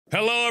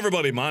Hello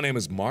everybody, my name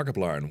is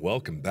Markiplier and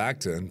welcome back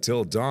to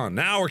Until Dawn.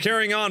 Now we're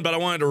carrying on, but I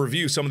wanted to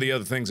review some of the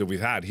other things that we've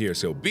had here.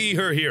 So, be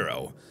her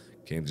hero.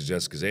 Came to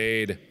Jessica's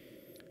aid,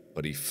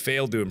 but he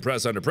failed to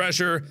impress under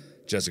pressure.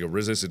 Jessica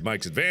resisted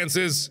Mike's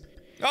advances.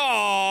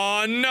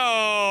 Oh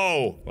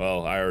no!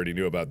 Well, I already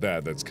knew about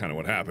that. That's kind of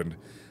what happened.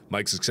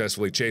 Mike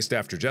successfully chased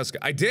after Jessica.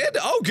 I did?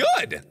 Oh,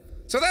 good!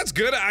 So that's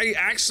good. I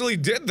actually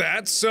did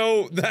that,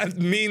 so that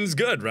means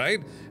good, right?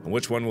 And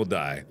which one will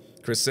die?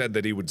 Chris said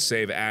that he would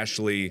save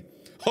Ashley.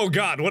 Oh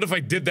god, what if I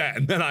did that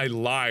and then I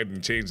lied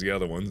and changed the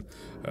other one?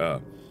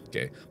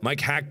 Okay. Mike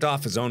hacked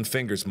off his own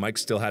fingers. Mike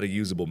still had a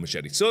usable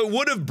machete. So it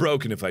would have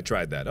broken if I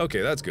tried that. Okay,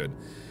 that's good.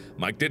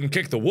 Mike didn't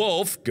kick the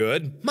wolf.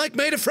 Good. Mike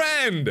made a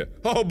friend!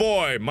 Oh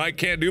boy, Mike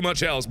can't do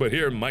much else, but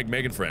here, Mike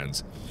making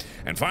friends.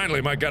 And finally,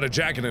 Mike got a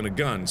jacket and a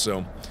gun,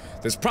 so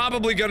there's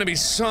probably gonna be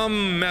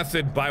some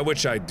method by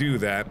which I do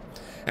that.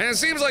 And it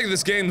seems like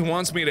this game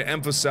wants me to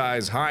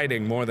emphasize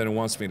hiding more than it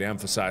wants me to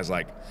emphasize,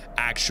 like,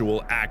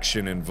 actual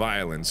action and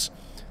violence.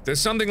 There's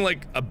something,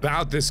 like,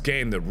 about this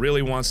game that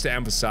really wants to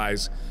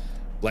emphasize,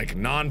 like,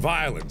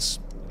 non-violence,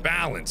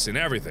 balance, and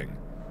everything.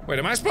 Wait,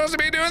 am I supposed to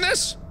be doing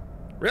this?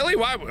 Really?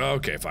 Why?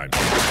 Okay, fine.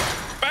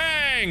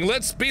 Bang!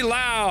 Let's be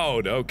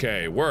loud!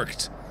 Okay,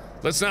 worked.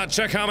 Let's not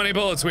check how many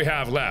bullets we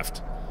have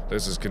left.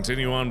 Let's just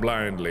continue on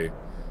blindly.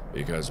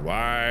 Because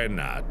why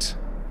not?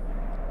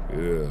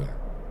 Ugh.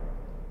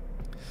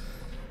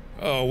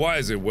 Oh, why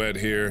is it wet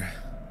here?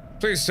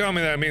 Please tell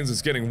me that means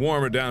it's getting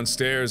warmer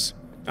downstairs.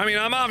 I mean,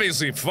 I'm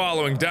obviously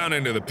following down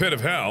into the pit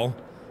of hell,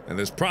 and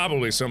there's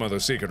probably some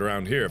other secret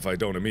around here if I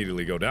don't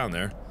immediately go down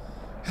there.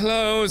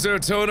 Hello, is there a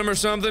totem or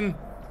something?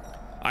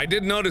 I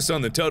did notice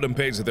on the totem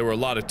page that there were a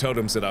lot of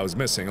totems that I was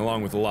missing,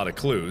 along with a lot of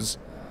clues.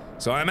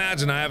 So I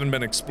imagine I haven't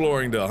been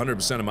exploring to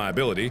 100% of my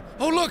ability.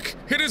 Oh look!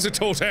 It is a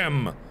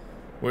totem!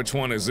 Which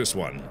one is this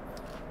one?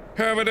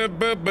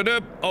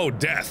 Oh,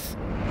 death.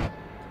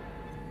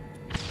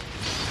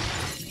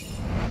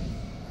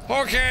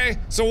 Okay,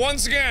 so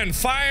once again,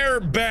 fire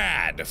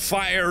bad.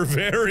 Fire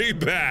very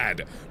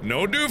bad.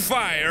 No do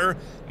fire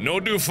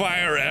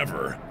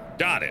ever.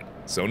 Got it.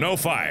 So no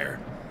fire.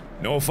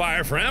 No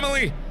fire for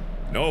Emily,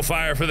 no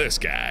fire for this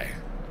guy.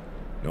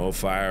 No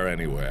fire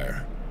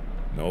anywhere.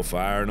 No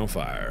fire, no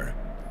fire.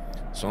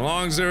 So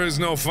long as there is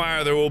no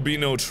fire, there will be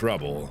no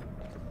trouble.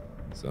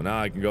 So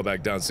now I can go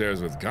back downstairs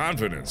with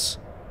confidence.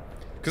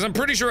 Because I'm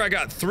pretty sure I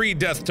got 3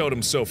 death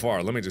totems so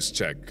far. Let me just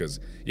check, because,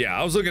 yeah,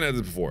 I was looking at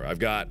this before. I've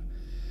got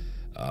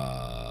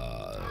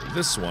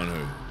this one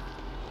who...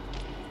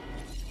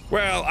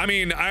 Well, I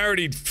mean, I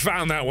already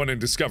found that one and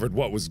discovered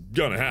what was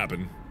gonna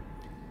happen.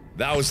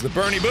 That was the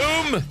Bernie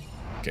Boom!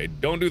 Okay,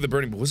 don't do the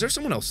Bernie Boom. Was there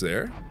someone else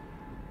there?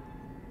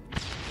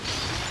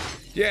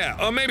 Yeah,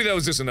 oh, maybe that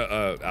was just an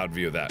out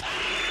view of that.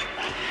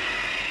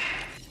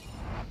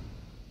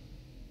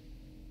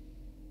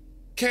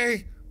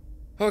 Okay.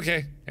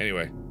 Okay.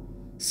 Anyway.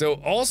 So,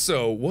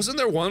 also, wasn't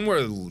there one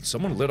where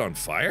someone lit on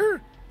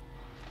fire?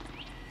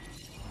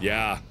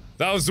 Yeah.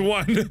 That was the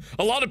one.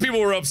 A lot of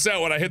people were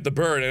upset when I hit the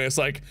bird, and it's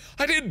like,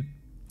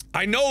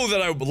 I know that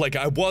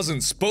I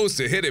wasn't supposed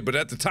to hit it, but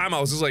at the time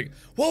I was just like,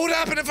 what would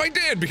happen if I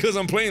did? Because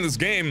I'm playing this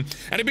game,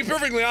 and to be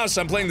perfectly honest,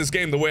 I'm playing this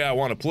game the way I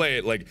want to play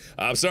it. Like,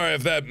 I'm sorry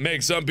if that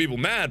makes some people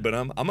mad, but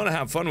I'm gonna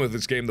have fun with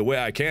this game the way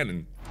I can,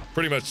 and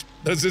pretty much,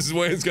 this is the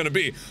way it's gonna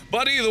be.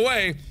 But either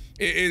way,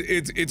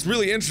 it's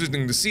really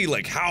interesting to see,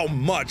 like, how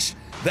much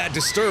that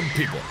disturbed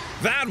people.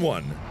 That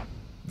one,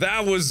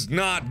 that was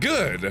not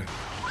good.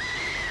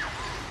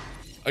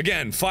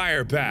 Again,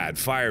 fire bad,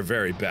 fire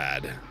very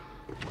bad.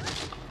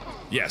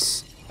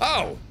 Yes.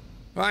 Oh!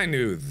 I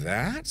knew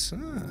that.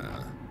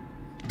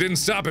 Didn't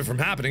stop it from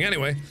happening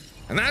anyway.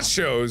 And that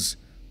shows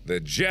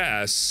that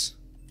Jess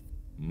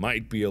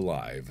might be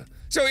alive.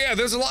 So yeah,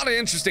 there's a lot of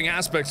interesting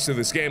aspects to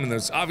this game, and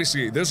there's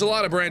a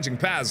lot of branching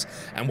paths.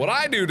 And what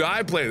I do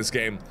to play this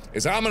game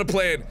is I'm gonna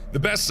play it the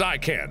best I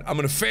can. I'm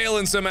gonna fail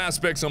in some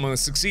aspects, I'm gonna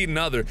succeed in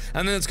other,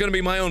 and then it's gonna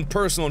be my own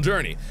personal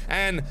journey.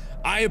 And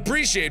I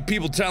appreciate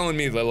people telling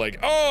me that, like,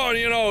 oh,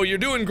 you know, you're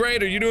doing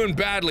great or you're doing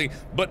badly,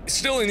 but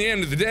still, in the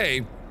end of the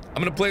day,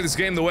 I'm gonna play this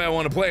game the way I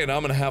want to play it, and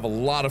I'm gonna have a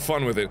lot of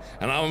fun with it,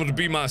 and I'm gonna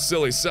be my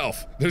silly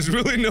self. There's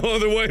really no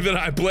other way that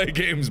I play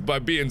games, by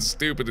being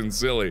stupid and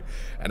silly,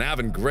 and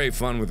having great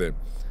fun with it.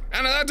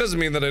 And that doesn't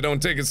mean that I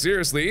don't take it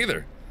seriously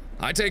either.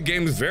 I take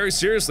games very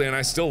seriously, and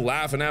I still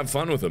laugh and have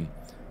fun with them.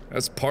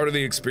 That's part of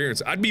the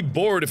experience. I'd be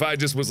bored if I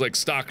just was like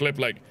stock clip,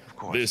 like,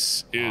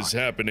 this is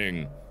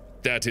happening.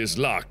 That is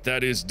locked.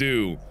 That is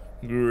due.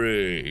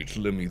 Great.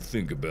 Let me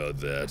think about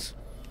that.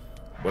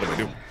 What am I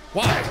doing?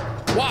 Why?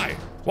 Why?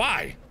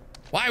 Why?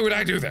 Why would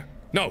I do that?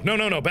 No, no,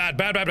 no, no. Bad,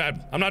 bad, bad,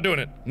 bad. I'm not doing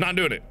it. I'm not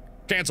doing it.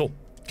 Cancel.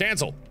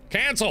 Cancel.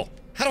 Cancel.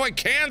 How do I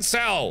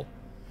cancel?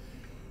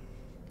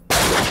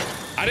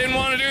 I didn't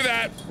want to do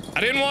that.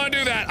 I didn't want to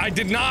do that. I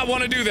did not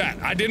want to do that.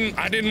 I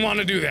didn't want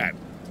to do that.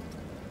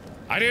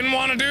 I didn't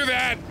want to do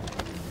that.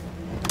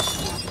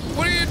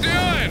 What are you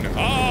doing?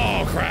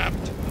 Oh, crap.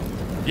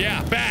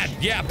 Yeah, bad.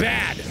 Yeah,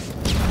 bad.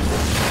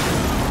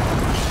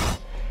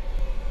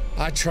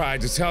 I tried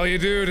to tell you,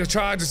 dude. I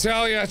tried to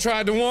tell you. I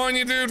tried to warn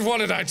you, dude. What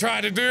did I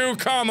try to do?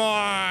 Come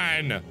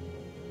on!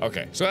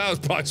 Okay, so that was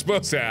probably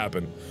supposed to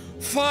happen.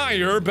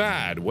 Fire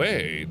bad.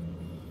 Wait.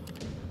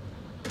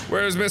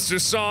 Where's Mr.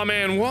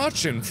 Sawman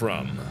watching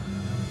from?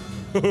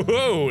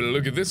 Oh,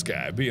 look at this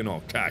guy being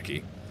all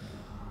cocky.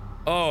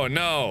 Oh,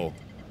 no.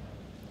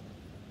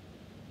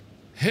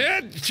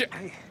 Hit!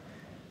 Hey,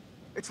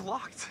 it's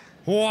locked.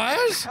 What?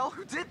 What the hell?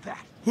 Who did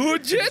that? Who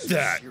did There's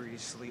that?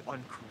 Seriously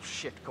uncool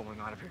shit going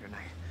on up here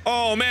tonight.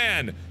 Oh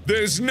man,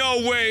 there's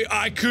no way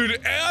I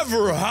could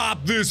ever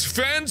hop this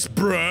fence,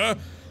 bruh.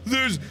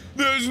 There's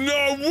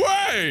no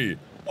way.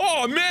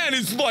 Oh man,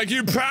 it's like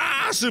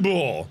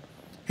impossible.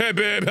 Hey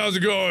babe, how's it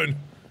going?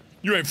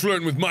 You ain't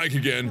flirting with Mike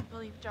again. I can't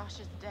believe Josh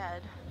is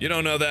dead. You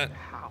don't know that?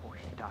 How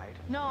he died.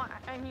 No,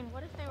 I mean,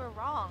 what if they were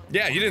wrong?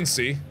 Yeah, you didn't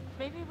see.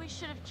 Maybe we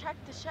should have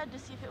checked the shed to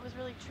see if it was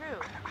really true.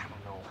 I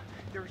don't know.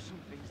 There are some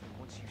things that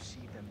once you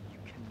see them, you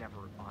can never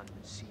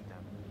unsee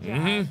them.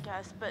 Yeah, I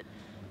guess, but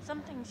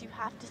some things you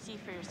have to see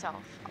for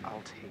yourself.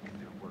 I'll take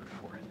their word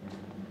for it.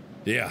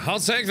 Yeah, I'll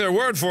take their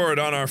word for it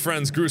on our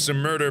friend's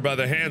gruesome murder by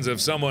the hands of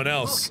someone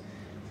else.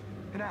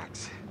 Look, an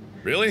axe.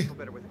 Really? I feel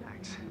better with an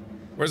axe.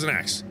 Where's an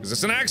axe? Is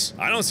this an axe?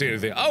 I don't see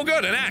anything. Oh,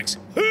 good, an axe.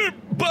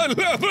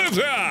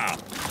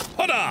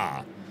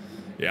 Hada!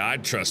 Yeah,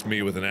 I'd trust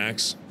me with an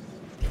axe.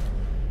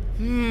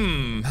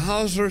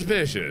 How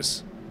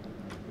suspicious.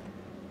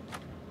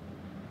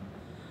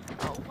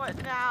 Oh,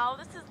 what now?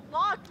 This is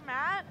locked,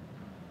 Matt.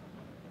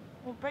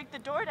 We'll break the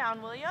door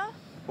down, will ya?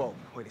 Whoa,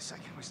 wait a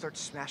second. We start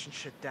smashing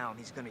shit down,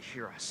 he's gonna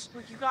hear us.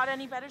 Well, you got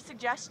any better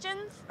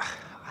suggestions?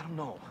 I don't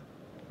know.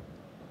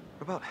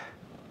 What about...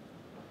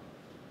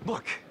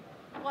 Look!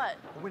 What?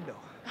 A window.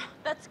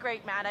 That's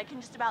great, Matt. I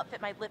can just about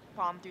fit my lip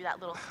balm through that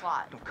little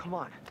slot. No, come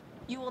on.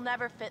 You will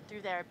never fit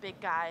through there, big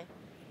guy.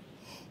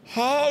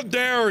 How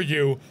dare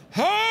you?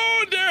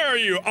 How dare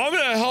you? I'm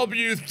gonna help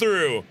you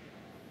through.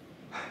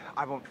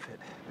 I won't fit,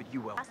 but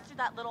you will. Pass through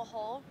that little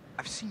hole?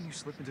 I've seen you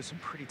slip into some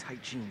pretty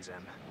tight jeans,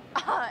 Em.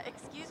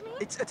 Excuse me?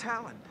 It's a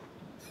talent.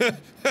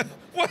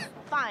 What?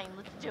 Fine,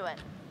 let's do it.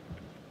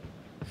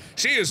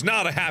 She is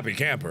not a happy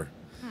camper.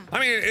 I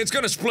mean, it's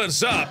gonna split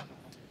us up,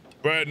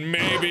 but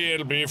maybe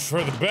it'll be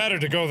for the better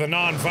to go the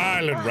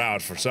non-violent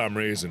route for some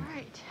reason.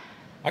 Right.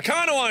 I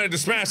kinda wanted to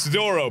smash the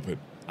door open.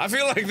 I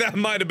feel like that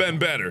might have been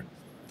better.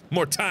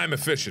 More time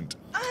efficient.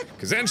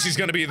 Cause then she's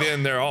gonna be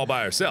in there all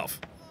by herself.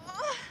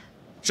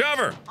 Shove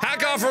her!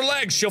 Hack off her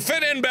legs, she'll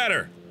fit in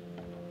better!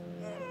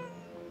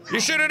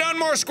 You should have done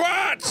more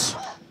squats!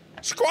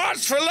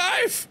 Squats for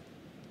life!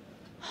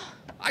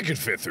 I could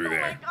fit through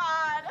there. Oh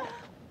my god!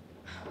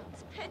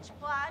 It's pitch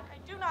black.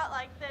 I do not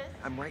like this.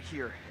 I'm right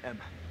here, Em.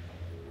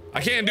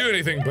 I can't do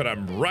anything, but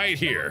I'm right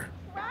here.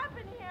 Crap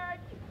in here I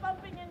keep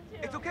bumping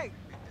into. It's okay.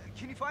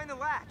 Can you find the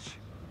latch?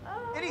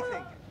 Oh.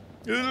 Anything.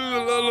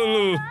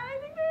 I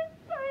think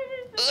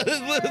there's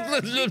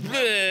spiders in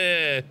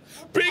there.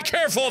 Be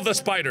careful of the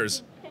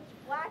spiders. Pitch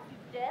black, you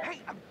dead? Hey,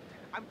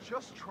 I'm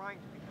just trying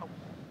to be helpful.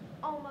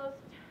 Almost.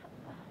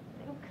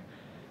 I think.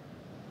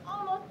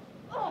 Almost.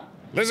 Oh,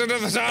 Listen to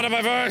the sound of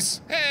my voice.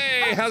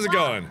 Hey, how's it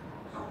going?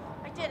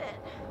 I did it.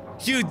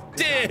 You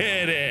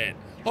did it.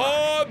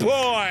 Oh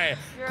boy,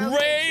 You're great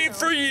okay, too.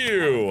 for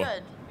you.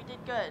 Good. We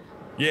did good.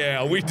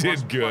 Yeah, we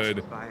did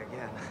good. By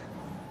again.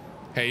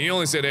 Hey, you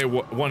only said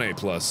one A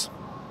plus.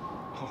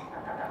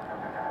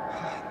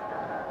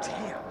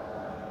 Damn.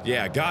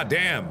 Yeah,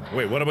 goddamn.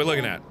 Wait, what are we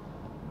looking at?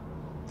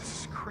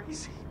 This is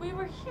crazy. We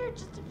were here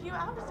just a few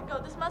hours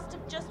ago. This must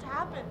have just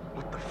happened.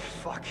 What the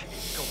fuck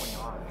is going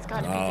on? It's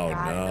gotta be Oh, the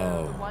guy,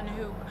 no. the one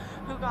who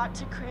got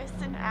to Chris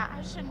and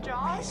Ash and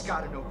Josh. He's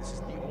gotta know this is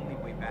the only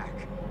way back.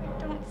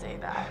 Don't say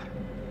that.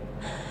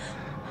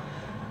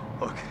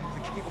 Look, the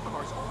cable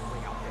car's all the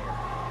way out there.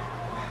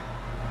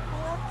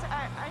 Well,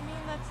 I mean,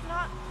 that's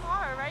not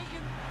far, right? You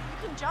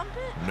can jump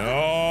it?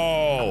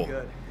 No.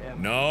 Good,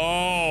 Em.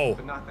 No.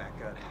 But not that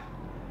good.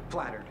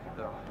 Flattered,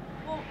 though.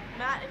 Well,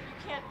 Matt, if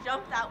you can't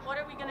jump that, what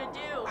are we gonna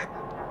do? I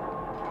don't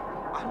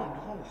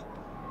know.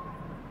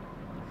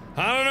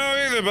 I don't know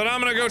either, but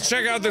I'm gonna go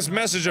check out this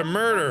message of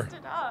murder.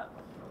 Busted up.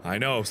 I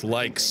know, it's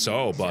like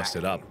so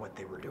busted up. What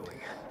they were doing.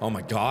 Oh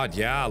my god,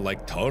 yeah,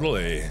 like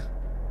totally.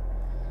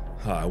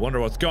 I wonder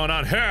what's going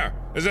on here.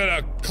 Is it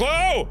a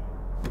clue?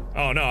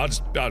 Oh no,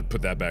 I'll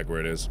put that back where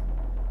it is.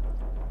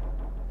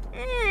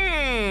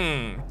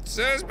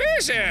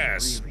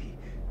 Suspicious. Really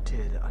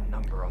did a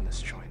number on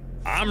this joint.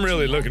 I'm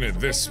really looking at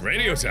this It was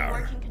radio very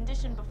tower. working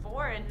condition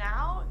before, and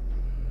now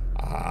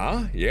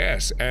Ah,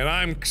 yes, and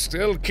I'm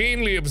still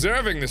keenly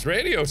observing this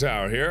radio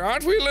tower here.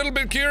 Aren't we a little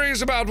bit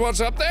curious about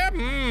what's up there?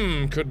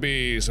 Could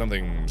be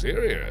something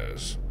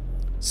serious.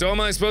 So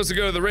am I supposed to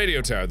go to the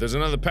radio tower? There's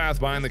another path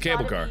behind the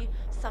cable car. gotta be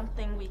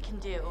something we can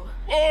do.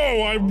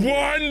 Oh, I Look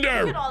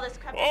wonder! at all this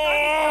crap.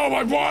 Oh,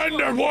 I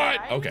wonder what!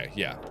 Right? Okay,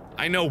 yeah,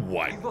 I know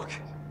what. Hey, look.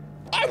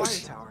 I Fire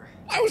was tower.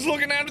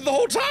 looking at it the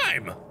whole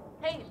time!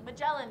 Hey,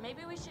 Magellan,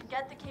 maybe we should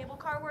get the cable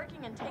car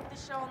working and take the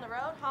show on the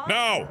road, huh?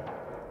 No!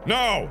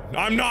 No!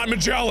 I'm not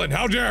Magellan!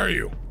 How dare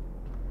you!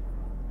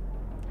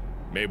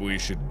 Maybe we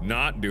should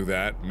not do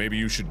that. Maybe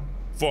you should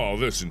follow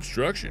this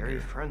instruction Very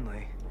here.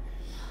 friendly.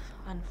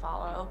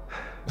 Unfollow.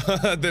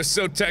 They're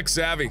so tech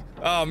savvy.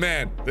 Oh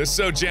man, they're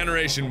so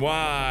Generation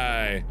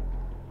Y.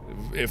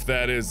 If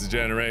that is the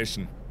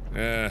generation.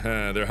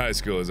 Their high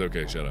school is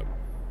okay, shut up.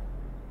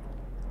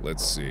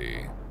 Let's see.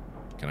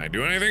 Can I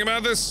do anything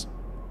about this?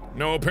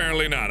 No,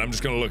 apparently not. I'm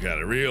just gonna look at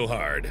it real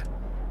hard.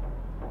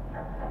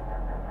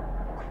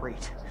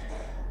 Great.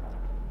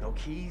 No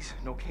keys,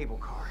 no cable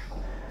car.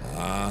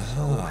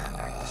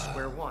 Back to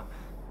square one.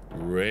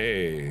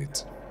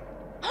 Great.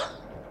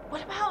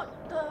 What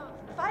about the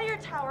fire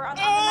tower on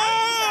the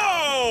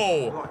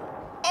Oh! Look,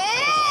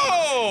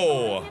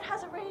 Oh! Maybe it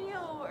has a radio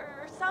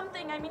or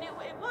something. I mean, it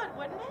would,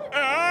 wouldn't it?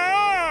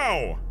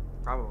 Oh!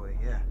 probably,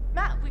 yeah.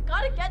 Matt, we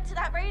gotta get to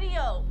that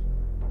radio.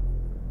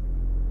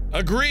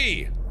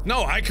 Agree.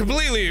 No, I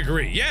completely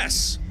agree.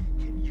 Yes.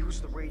 Can use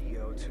the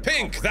radio to.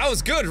 Pink, conference. that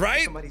was good,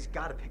 right? Somebody's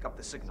got to pick up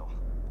the signal.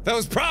 That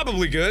was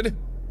probably good.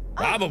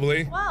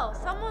 Probably. Well,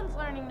 someone's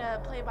learning to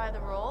play by the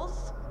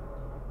rules.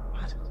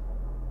 What?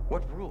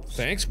 What rules?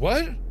 Thanks.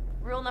 What?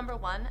 Rule number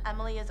 1,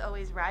 Emily is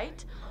always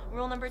right.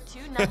 Rule number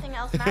 2, nothing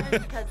else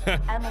matters because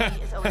Emily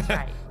is always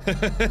right.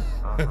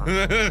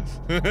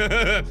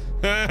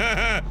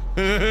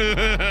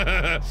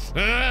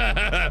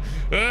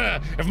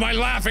 If my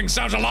laughing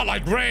sounds a lot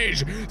like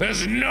rage,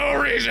 there's no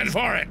reason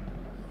for it.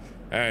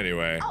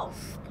 Anyway. Oh,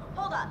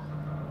 hold up.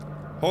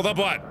 Hold up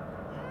what?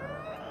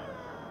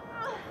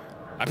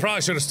 I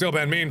probably should have still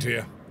been mean to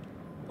you.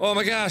 Oh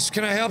my gosh,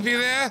 can I help you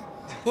there?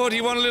 Oh, do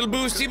you want a little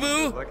boosty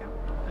boo?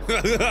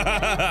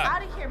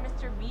 Out of here,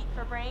 Mr. Meat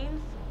for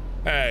Brains.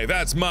 Hey,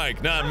 that's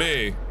Mike, not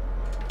me.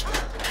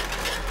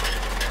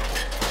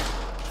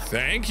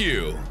 Thank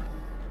you.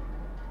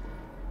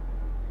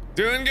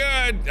 Doing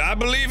good. I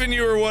believe in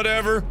you or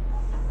whatever.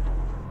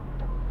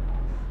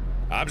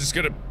 I'm just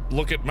gonna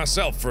look at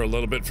myself for a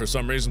little bit for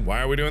some reason.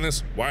 Why are we doing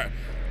this? Why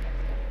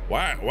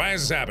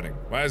is this happening?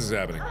 Why is this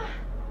happening?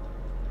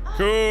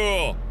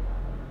 Cool.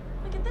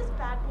 Look at this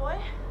bad boy.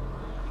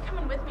 You're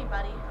coming with me,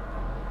 buddy.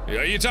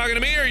 Are you talking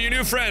to me or your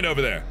new friend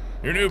over there?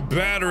 Your new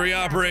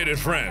battery-operated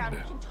friend. We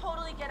can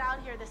totally get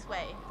out here this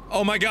way.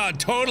 Oh my god,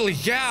 totally,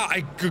 yeah,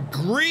 I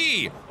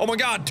agree. Oh my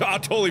god, I'll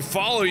totally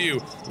follow you.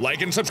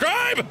 Like and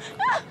subscribe!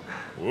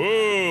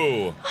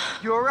 Whoa.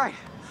 You all right?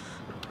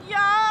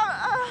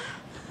 Yeah,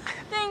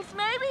 thanks.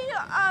 Maybe,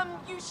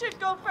 you should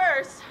go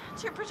first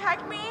to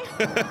protect me.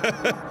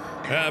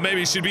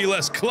 Maybe you should be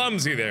less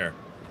clumsy there.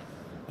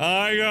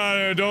 I got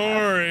it, don't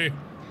worry.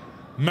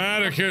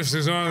 Maticus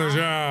is on the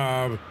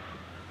job.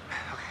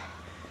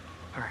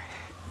 All right.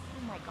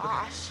 Oh my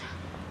gosh.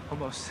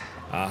 Almost.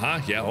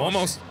 Yeah,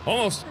 almost.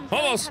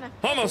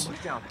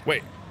 Look down.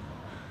 Wait,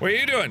 what are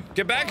you doing?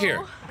 Get back here.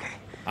 Okay.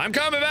 I'm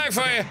coming back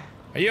for you.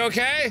 Are you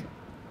okay?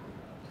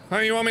 Oh,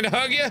 you want me to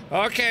hug you?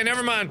 Okay,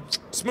 never mind.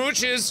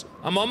 Smooches.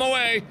 I'm on my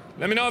way.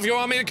 Let me know if you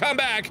want me to come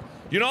back.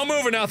 You don't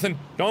move or nothing.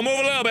 Don't move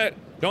a little bit.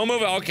 Don't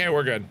move it. Okay,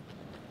 we're good.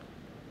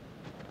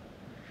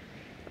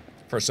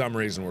 For some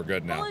reason, we're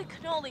good now. Holy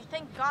cannoli,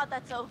 thank God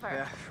that's over.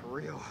 Yeah, for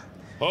real.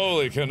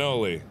 Holy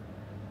cannoli.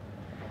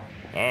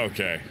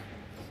 Okay.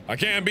 I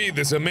can't beat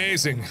this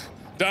amazing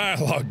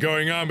dialogue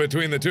going on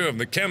between the two of them.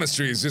 The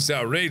chemistry is just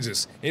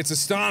outrageous. It's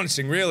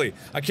astonishing, really.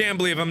 I can't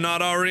believe I'm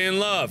not already in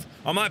love.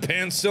 Are my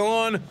pants still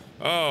on?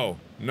 Oh,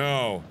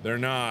 no, they're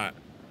not.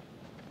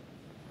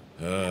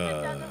 If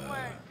it doesn't work.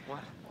 What?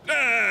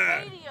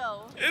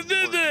 Radio. Is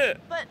this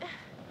it? But,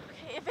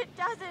 okay, if it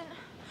doesn't,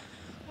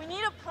 we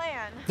need a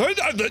plan. Maybe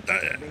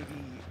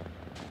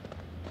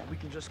we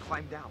can just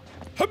climb down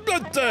What?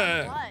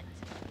 the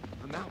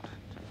mountain.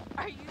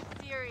 Are you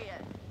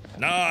serious?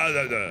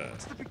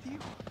 What's the big deal?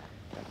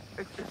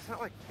 It's not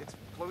like it's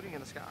floating in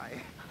the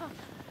sky.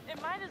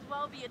 It might as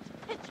well be. It's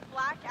pitch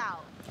black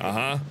out.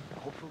 Uh-huh.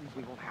 Hopefully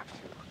we won't have to.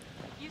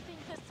 You think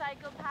the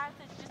psychopath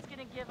is just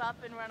gonna give up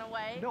and run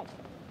away? No.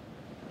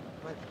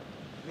 But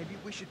maybe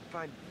we should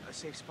find a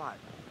safe spot.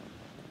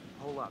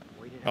 Hold up,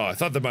 wait it Oh, I out.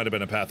 thought there might have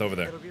been a path over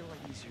there. It'll be a lot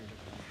easier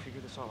to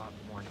figure this all out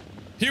in the morning.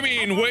 You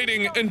mean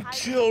waiting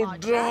until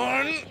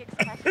dawn? He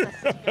expects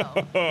us to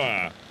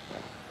go.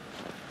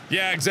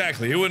 Yeah,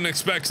 exactly. He wouldn't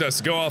expect us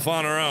to go off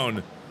on our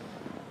own.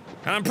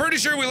 And I'm pretty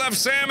sure we left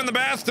Sam in the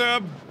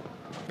bathtub.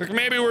 Like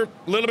maybe we're a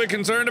little bit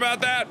concerned about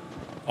that.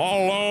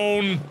 All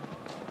alone.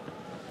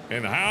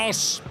 In the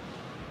house.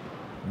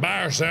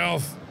 By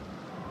herself.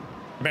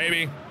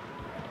 Maybe.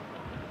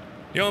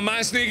 You know what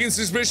my sneaking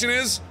suspicion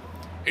is?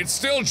 It's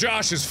still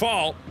Josh's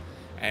fault.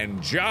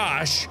 And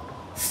Josh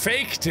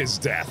faked his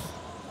death.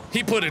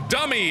 He put a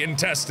dummy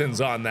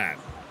intestines on that.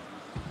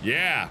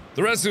 Yeah,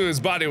 the rest of his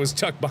body was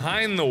tucked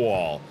behind the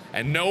wall,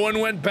 and no one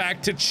went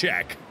back to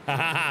check.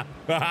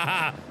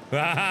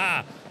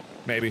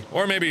 Maybe.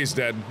 Or maybe he's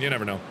dead. You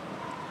never know.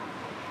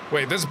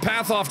 Wait, there's a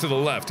path off to the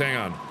left. Hang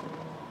on.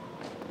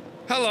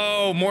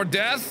 Hello, more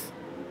death?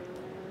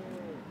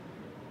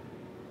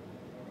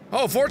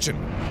 Oh,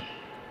 fortune.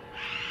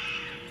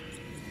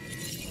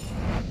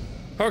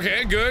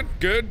 Okay,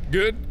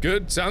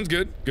 good. Sounds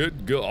good.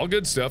 Good. All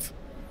good stuff.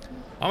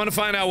 I'm gonna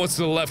find out what's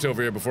to the left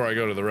over here before I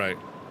go to the right.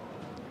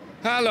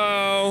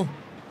 Hello.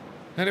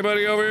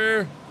 Anybody over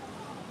here?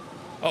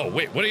 Oh,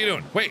 wait, what are you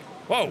doing? Wait,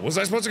 whoa, was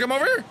I supposed to come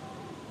over here?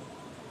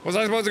 Was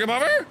I supposed to come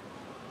over here?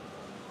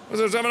 Was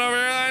there someone over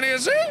here that I need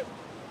to see?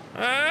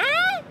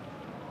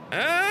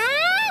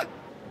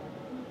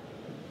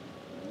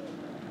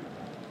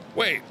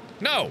 Wait,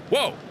 no,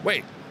 whoa,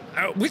 wait.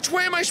 Which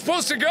way am I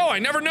supposed to go? I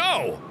never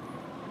know.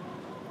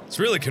 It's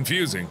really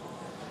confusing.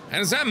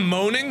 And is that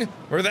moaning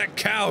or are that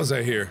cows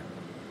I hear?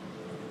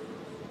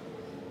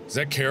 Is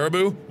that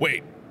caribou?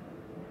 Wait.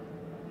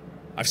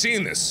 I've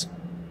seen this.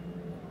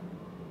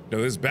 No,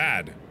 this is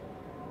bad.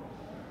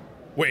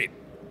 Wait.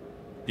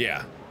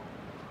 Yeah.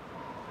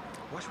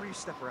 Watch where you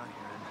step around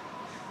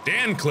here,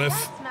 Dan Cliff.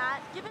 Yes,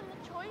 Matt. Given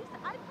the choice,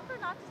 I'd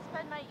prefer not to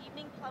spend my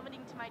evening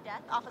plummeting to my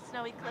death off a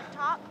snowy cliff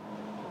top.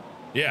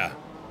 Yeah.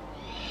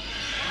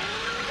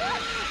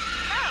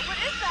 Matt, what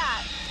is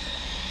that?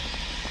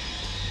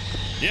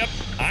 Yep,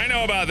 I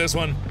know about this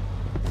one.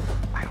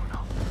 I don't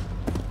know.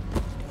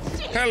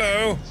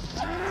 Hello.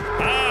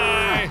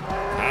 Hi.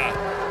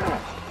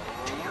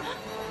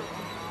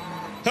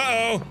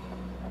 Uh-oh.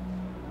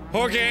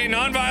 Okay,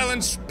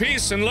 non-violence,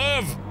 peace, and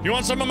love. You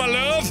want some of my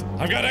love?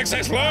 I've got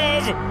excess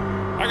love.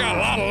 I got a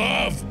lot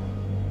of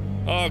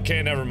love.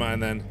 Okay, never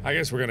mind then. I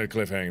guess we're gonna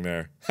cliffhang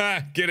there.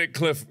 Ha, get it,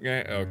 cliff.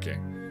 Okay.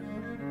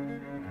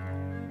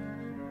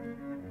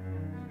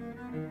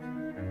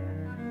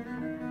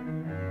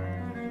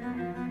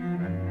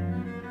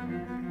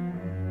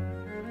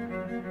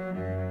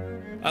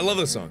 I love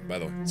this song, by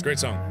the way. It's a great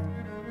song.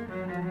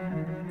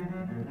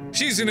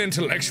 She's an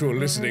intellectual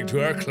listening to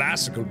her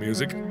classical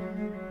music.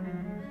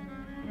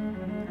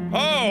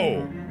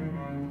 Oh!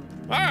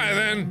 Alright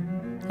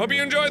then. Hope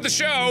you enjoyed the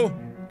show.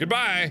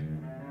 Goodbye.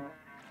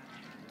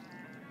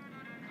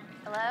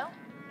 Hello?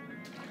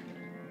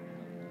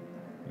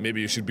 Maybe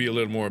you should be a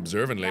little more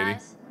observant, lady.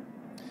 Guys?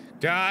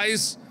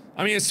 Guys?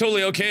 I mean, it's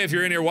totally okay if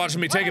you're in here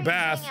watching me take a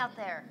bath. Out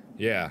there?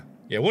 Yeah.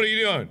 Yeah, what are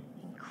you doing?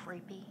 Being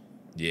creepy.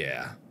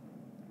 Yeah.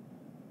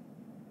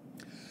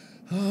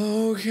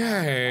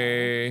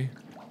 Okay.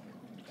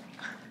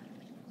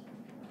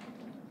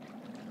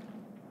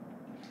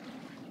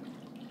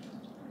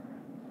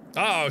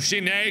 Oh, she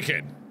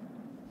naked.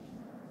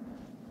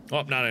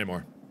 Oh, not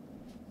anymore.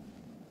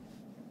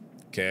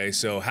 Okay,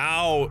 so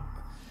how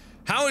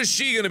is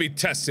she gonna be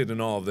tested in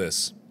all of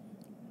this?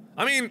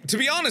 I mean, to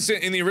be honest,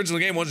 in the original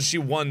game, wasn't she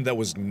one that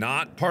was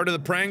not part of the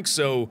prank?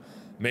 So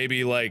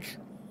maybe like,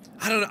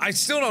 I don't know. I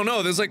still don't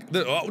know. There's like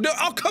oh, no,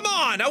 oh come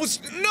on! I was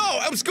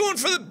going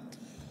for the.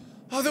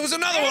 Oh, there was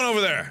another one over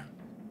there.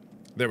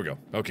 There we go.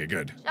 Okay,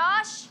 good.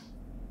 Josh?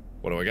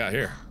 What do I got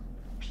here?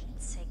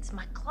 Pete's sakes,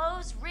 my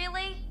clothes,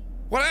 really?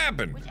 What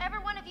happened? Whichever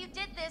one of you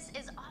did this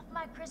is off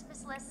my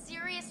Christmas list.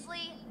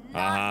 Seriously,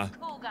 not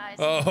cool, guys.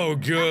 Oh,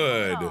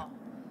 good. Not cool at all.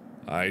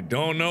 I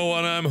don't know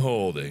what I'm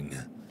holding.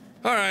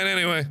 All right,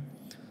 anyway.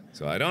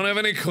 So I don't have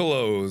any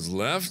clothes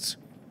left.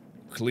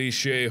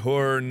 Cliche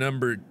horror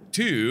number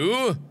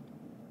 2.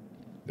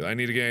 Do I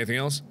need to get anything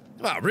else?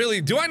 Wow, really?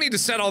 Do I need to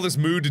set all this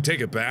mood to take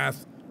a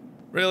bath?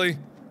 Really?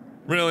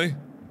 Really?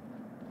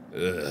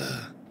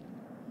 Ugh.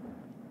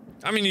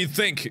 I mean, you'd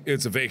think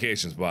it's a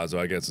vacation spot, so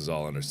I guess it's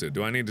all understood.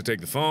 Do I need to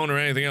take the phone or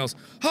anything else?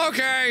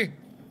 Okay!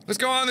 Let's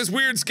go on this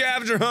weird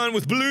scavenger hunt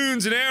with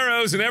balloons and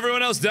arrows and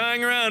everyone else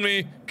dying around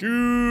me.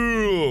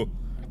 Cool!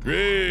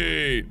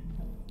 Great!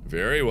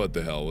 Very what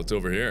the hell? What's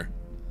over here?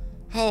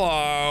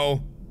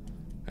 Hello?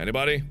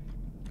 Anybody?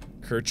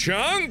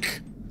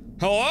 Kerchunk?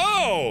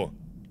 Hello?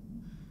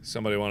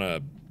 Somebody wanna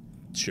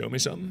show me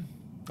something?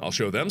 I'll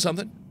show them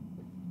something.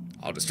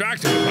 I'll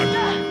distract him.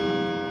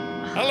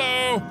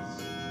 Hello?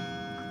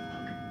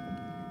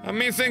 I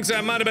mean, thinks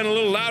that might have been a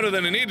little louder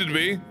than it needed to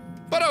be,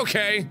 but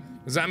okay.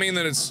 Does that mean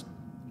that it's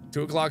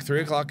 2 o'clock,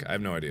 3 o'clock? I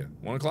have no idea.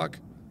 1 o'clock?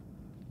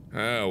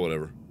 Oh,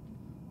 whatever.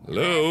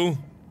 Hello?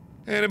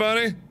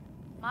 Anybody?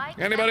 Mike,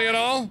 Anybody at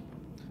all?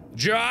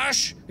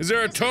 Josh? Is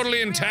there a this totally was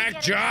really intact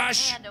getting out of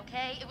Josh? hand,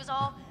 okay? It was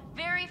all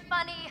very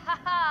funny,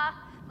 haha.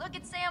 Look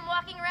at Sam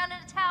walking around in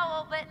a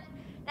towel, but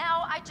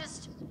now I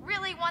just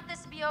really want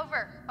this to be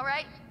over, all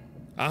right?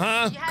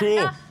 Uh-huh, You had cool.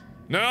 enough?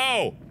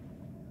 No!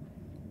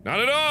 Not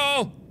at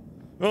all!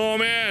 Oh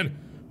man,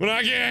 when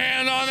I get a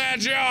hand on that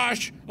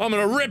Josh, I'm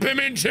gonna rip him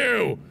in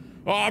two!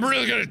 Oh, I'm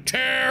really gonna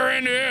tear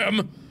into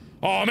him!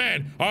 Oh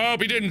man, I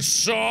hope he didn't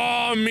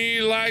saw me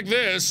like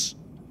this.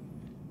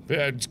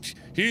 Yeah,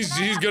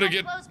 he's gonna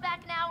get. Clothes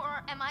back now,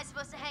 or am I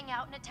supposed to hang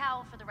out in a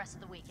towel for the rest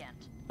of the weekend?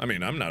 I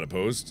mean, I'm not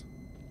opposed.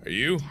 Are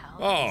you?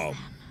 Towel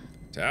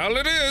Towel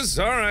it is!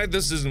 Alright,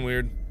 this isn't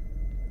weird.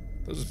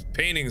 Those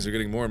paintings are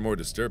getting more and more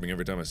disturbing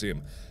every time I see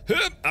them.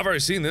 Hup, I've already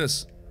seen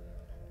this.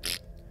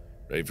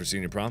 Ready for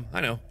senior prom? I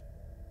know.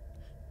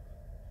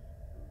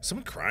 Is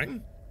someone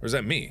crying? Or is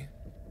that me?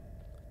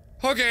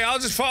 Okay, I'll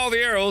just follow the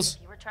arrows.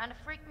 If you were trying to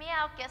freak me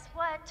out, guess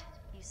what?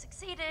 You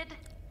succeeded.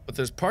 But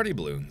there's party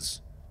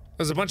balloons.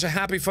 There's a bunch of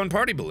happy, fun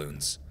party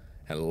balloons.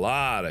 And a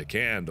lot of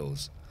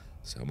candles.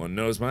 Someone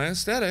knows my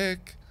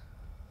aesthetic.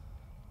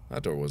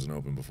 That door wasn't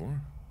open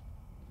before.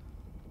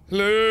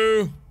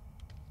 Hello?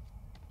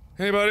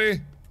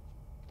 Anybody?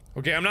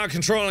 Okay, I'm not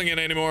controlling it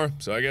anymore,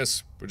 so I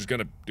guess we're just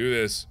gonna do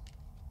this.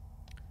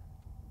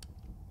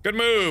 Good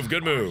move,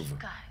 good move. You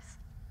guys.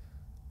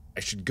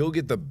 I should go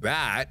get the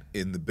bat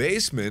in the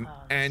basement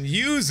and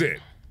use it.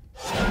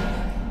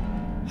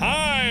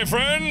 Hi,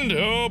 friend.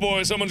 Oh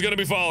boy, someone's gonna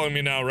be following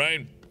me now,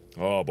 right?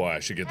 Oh boy, I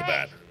should get the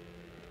bat.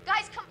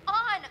 Guys, come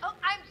on. Oh,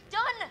 I'm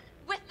done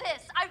with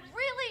this. I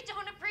really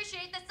don't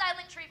appreciate the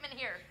silent treatment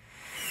here.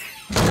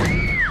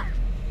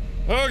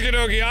 Okie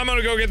dokie, I'm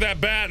gonna go get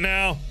that bat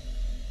now.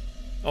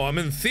 Oh, I'm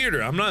in the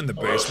theater. I'm not in the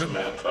basement.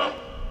 Samantha.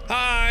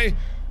 Hi.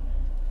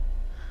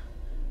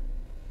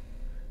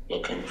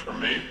 Looking for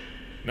me?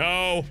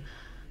 No.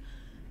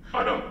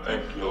 I don't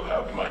think you'll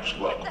have much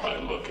luck by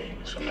looking,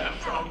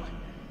 Samantha.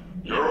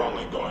 You're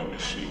only going to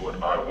see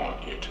what I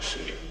want you to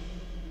see.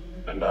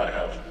 And I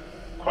have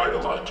quite a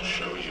lot to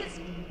show you. What's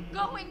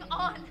going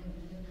on?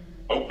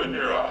 Open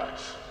your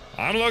eyes.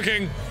 I'm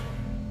looking.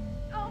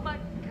 Oh my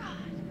god.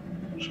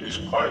 She's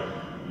quite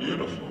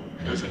beautiful,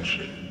 isn't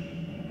she?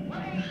 What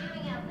are you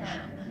doing out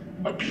there?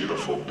 A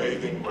beautiful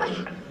bathing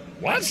bird.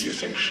 What? Do you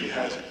think she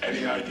has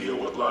any idea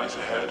what lies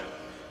ahead?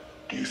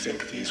 Do you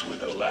think these were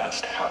the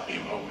last happy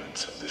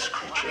moments of this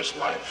creature's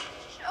life?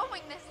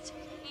 Showing this to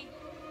me.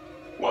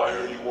 Why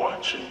are you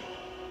watching?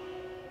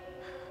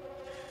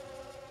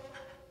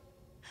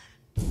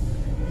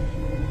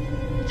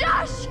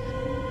 Josh!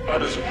 How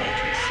does it make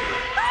you feel?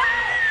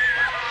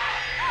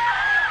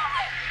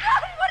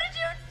 God, what did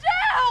you do?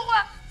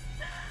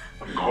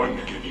 I'm going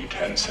to give you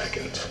 10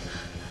 seconds.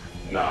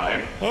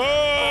 9,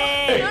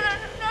 Oh! No, no, no,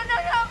 no,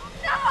 no,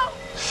 no!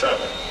 7.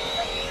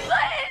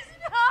 Please,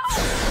 no!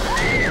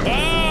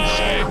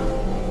 Hi!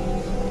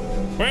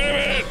 Wait a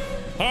minute!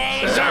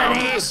 Let's talk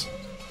about this!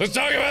 Let's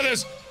talk about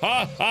this!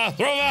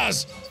 Throw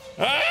us!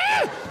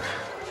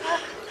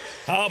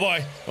 Oh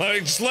boy.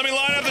 Let me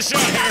line up the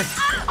shot here.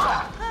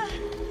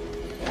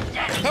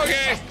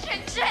 Okay.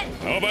 Shit.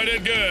 Hope I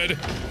did good.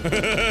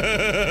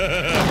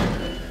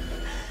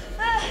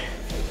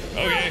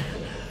 Okay.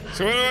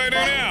 So what do I do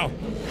now?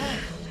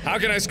 How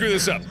can I screw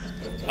this up?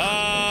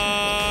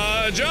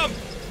 Jump!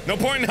 No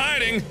point in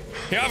hiding.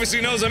 He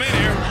obviously knows I'm in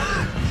here.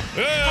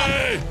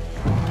 Hey!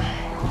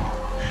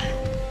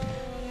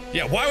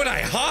 Yeah, why would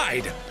I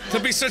hide?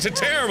 That'd be such a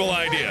terrible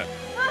idea.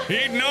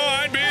 He'd know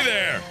I'd be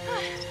there.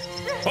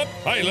 Hop,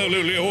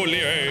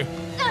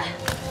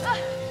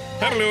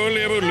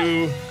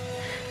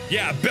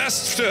 yeah,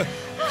 best to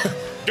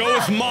go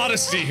with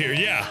modesty here.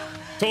 Yeah,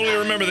 totally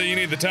remember that you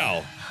need the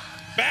towel.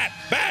 Bat.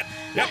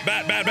 Yep,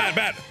 bat.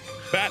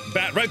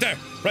 Right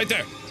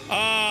there.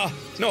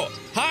 No,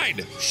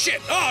 hide.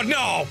 Shit. Oh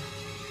no.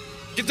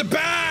 Get the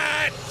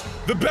bat.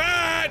 The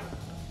bat.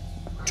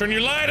 Turn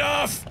your light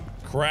off.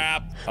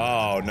 Crap.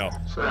 Oh no.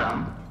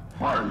 Sam,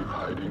 why are you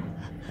hiding?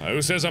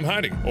 Who says I'm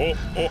hiding? Oh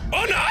no!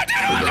 What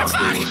the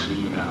fuck? See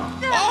you now.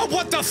 Oh,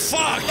 what the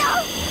fuck?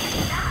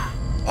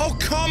 Oh,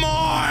 come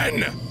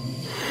on!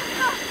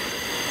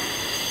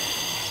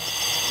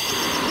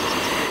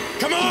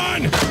 Come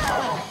on!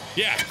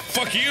 Yeah,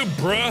 fuck you,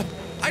 bruh.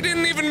 I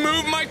didn't even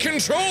move my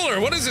controller.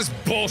 What is this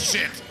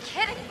bullshit?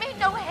 Kidding me?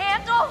 No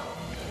handle?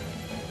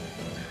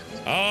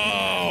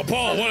 Oh,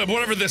 Paul,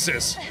 whatever this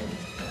is.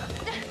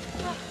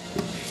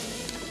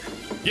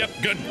 Yep,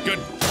 good.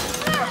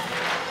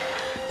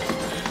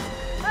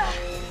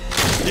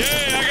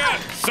 Yay, I got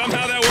it!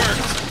 Somehow that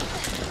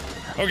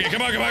worked. Okay,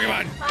 come on.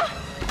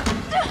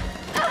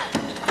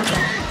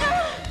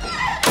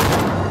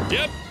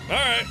 Yep,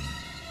 alright.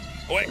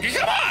 Wait,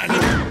 come on!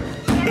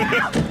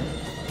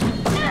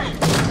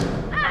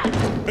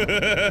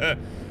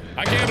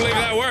 I can't believe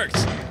that worked.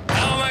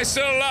 How am I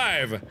still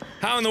alive?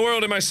 How in the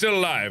world am I still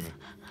alive?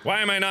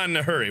 Why am I not in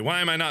a hurry? Why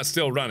am I not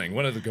still running?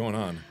 What is going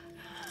on?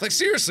 Like,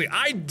 seriously,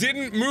 I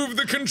didn't move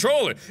the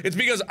controller. It's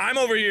because I'm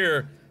over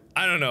here.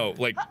 I don't know,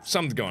 like,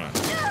 something's going on.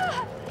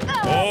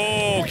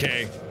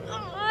 Okay.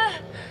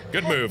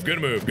 Good move.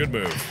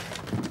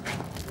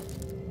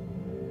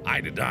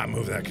 I did not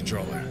move that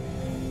controller.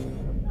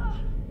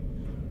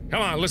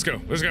 Come on, let's go.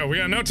 We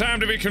got no time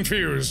to be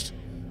confused.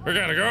 We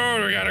gotta go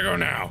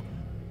now.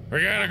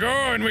 We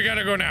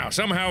gotta go now.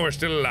 Somehow we're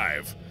still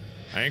alive.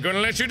 I ain't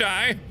gonna let you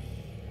die.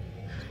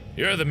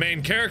 You're the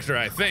main character,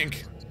 I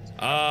think.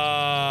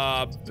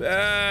 Oh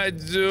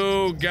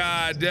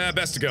god,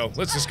 best to go.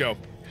 Let's just go.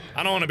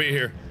 I don't want to be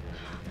here.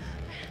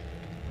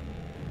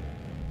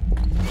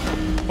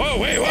 Whoa,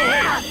 wait. Well,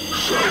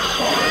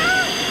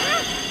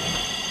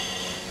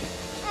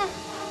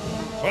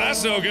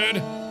 that's no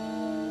good.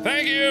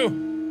 Thank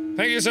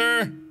you,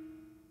 sir.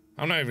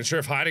 I'm not even sure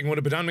if hiding would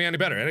have done me any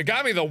better. And it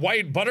got me the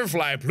white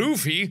butterfly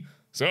ploofy,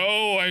 so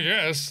I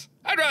guess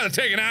I'd rather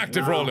take an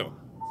active role now.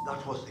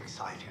 That was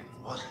exciting,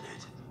 wasn't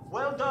it?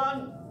 Well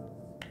done.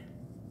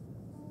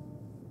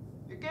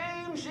 The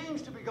game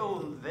seems to be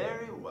going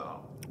very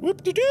well.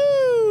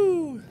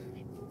 Whoop-de-doo!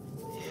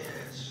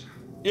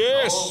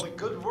 Yes. Oh,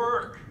 good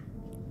work.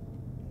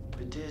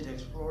 We did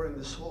exploring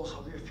the source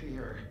of your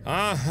fear.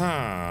 Uh-huh.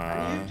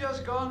 And you've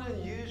just gone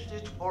and used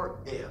it for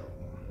ill.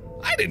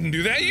 I didn't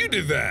do that, you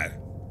did that.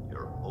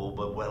 Your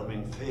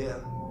overwhelming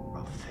fear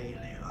of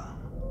failure.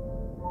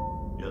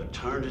 You have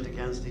turned it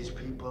against these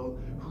people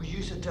who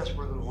use it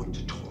desperately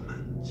to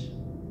torment.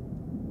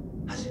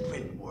 Has it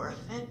been worth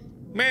it?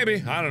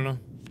 Maybe, I don't know.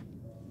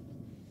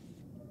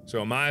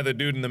 So am I the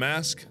dude in the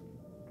mask?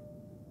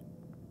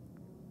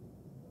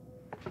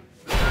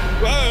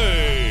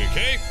 Hey,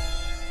 Kate!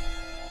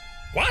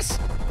 What?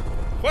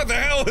 What the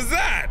hell was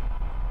that?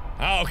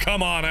 Oh,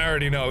 come on, I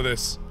already know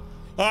this.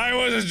 I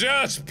was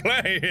just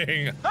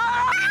playing.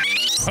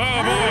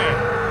 Oh boy.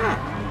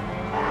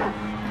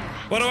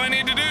 What do I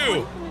need to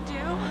do?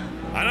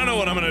 I don't know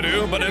what I'm gonna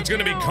do, but it's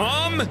gonna be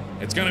calm.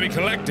 It's gonna be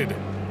collected.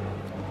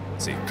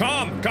 Let's see.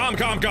 Calm.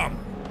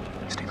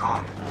 Stay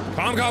calm.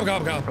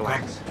 Calm.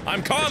 Relax.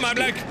 I'm calm. I'm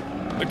like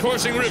the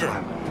coursing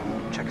river.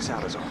 Check us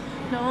out, is all.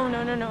 No,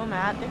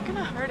 Matt. They're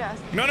gonna hurt us.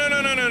 No.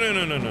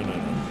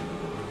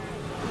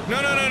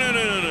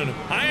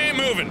 I ain't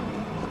moving.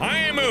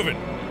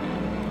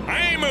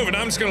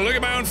 I'm just gonna look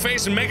at my own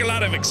face and make a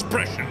lot of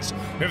expressions.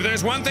 If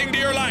there's one thing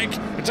deer like,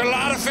 it's a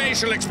lot of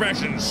facial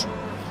expressions.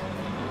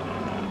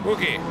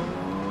 Okay.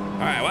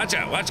 Alright, watch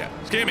out.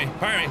 Excuse me.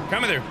 Pardon me.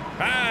 Come through.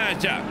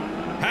 Watch out.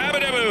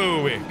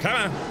 Habba-dabba-boo. Come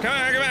on.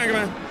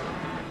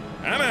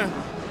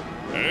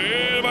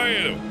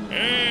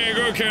 Hey,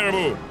 good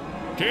caribou.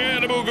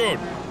 Caribou good.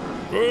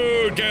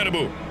 Good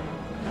caribou.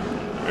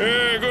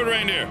 Hey, good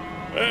reindeer.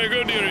 Hey,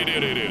 good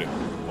dearie.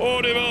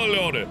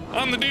 Ode.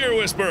 I'm the deer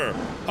whisperer.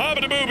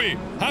 Habba-da-booby.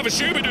 Have a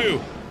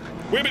shooby-doo.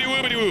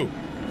 Wibbity-woobity-woo.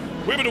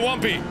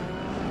 Wibbity-wumpy.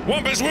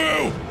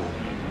 Wumpus-woo.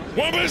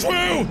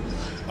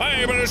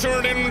 I'm gonna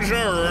sort in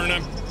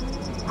turn.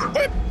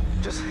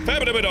 Just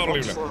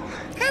Habba-dabba-dabba-dabba. slow.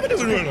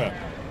 Habba-dabba-dabba.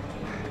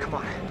 Come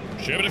on.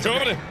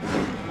 Shibbity-tobbity.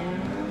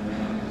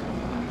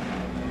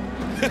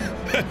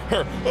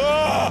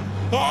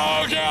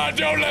 Oh God,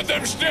 don't let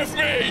them sniff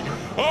me!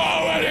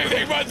 Oh,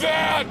 anything but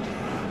that!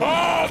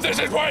 Oh, this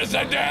is worse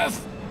than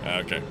death!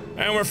 Okay,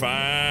 and we're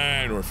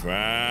fine.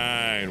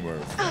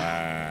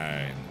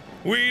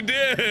 We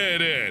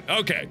did it!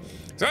 Okay,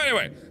 so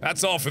anyway,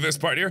 that's all for this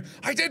part here.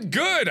 I did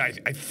good, I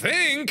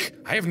think.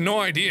 I have no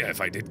idea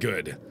if I did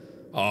good.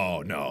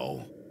 Oh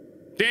no.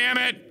 Damn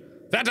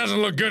it! That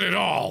doesn't look good at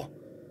all!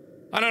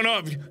 I don't know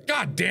if-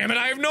 God damn it,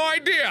 I have no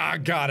idea! Oh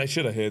God, I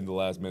should have hid the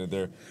last minute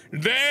there.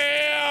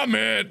 Damn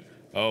it!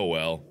 Oh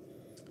well.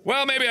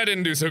 Well, maybe I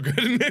didn't do so good,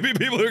 and maybe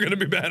people are gonna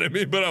be mad at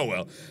me, but oh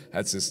well.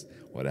 That's just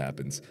what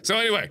happens. So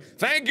anyway,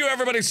 thank you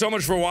everybody so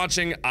much for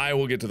watching. I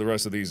will get to the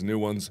rest of these new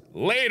ones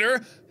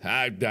later.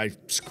 I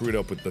screwed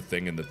up with the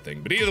thing and the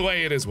thing, but either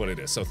way, it is what it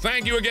is. So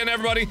thank you again,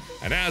 everybody,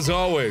 and as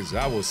always,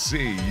 I will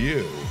see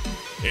you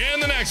in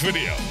the next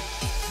video.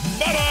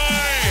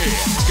 Bye-bye!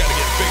 It's gotta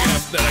get big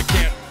enough that I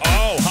can't-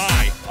 Oh,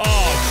 hi!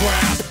 Oh,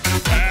 crap!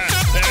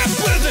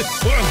 What is it?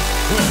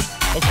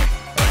 Okay,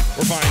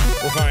 we're fine.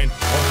 Okay,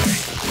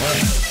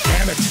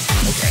 damn it!